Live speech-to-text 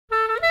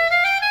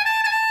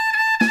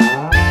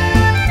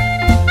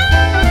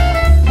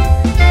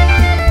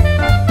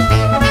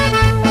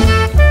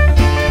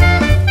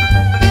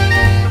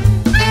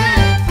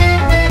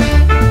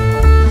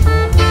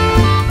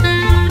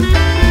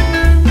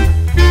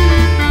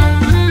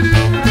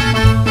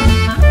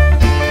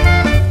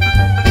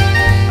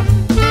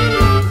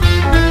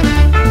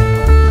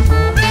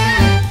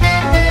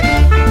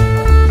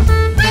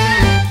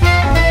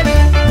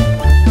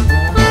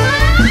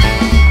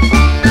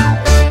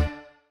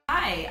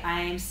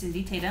I'm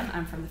Cindy Tatum.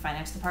 I'm from the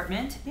finance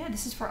department. Yeah,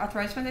 this is for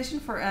Authorized Foundation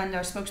and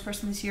our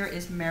spokesperson this year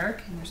is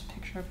Merrick, and there's a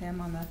picture of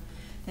him on the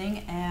thing.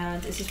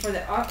 And this is for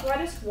the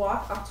Arthritis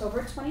Walk,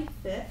 October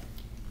 25th.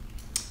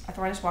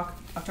 Arthritis Walk,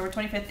 October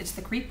 25th. It's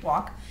the Creek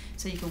Walk,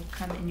 so you can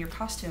come in your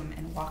costume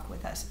and walk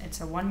with us.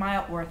 It's a 1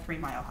 mile or a 3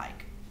 mile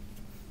hike.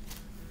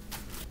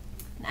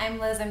 I'm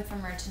Liz, I'm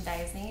from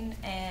merchandising,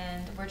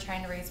 and we're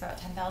trying to raise about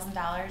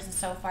 $10,000, and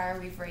so far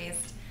we've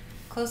raised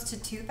close to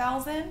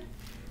 $2,000.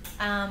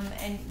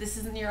 And this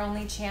isn't your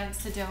only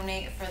chance to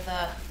donate for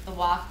the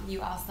walk.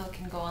 You also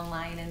can go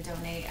online and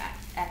donate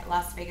at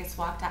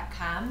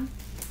lasvegaswalk.com.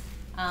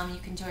 You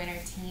can join our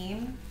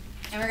team,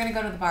 and we're gonna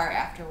go to the bar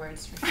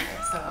afterwards for sure,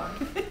 so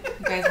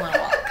you guys want to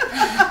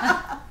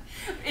walk.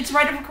 It's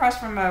right up across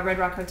from Red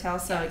Rock Hotel,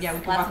 so yeah, we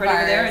can Lots walk of right over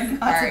bars, there and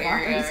bar lots of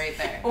area bars. right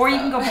there. Or you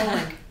can go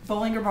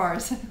bowling or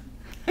bars.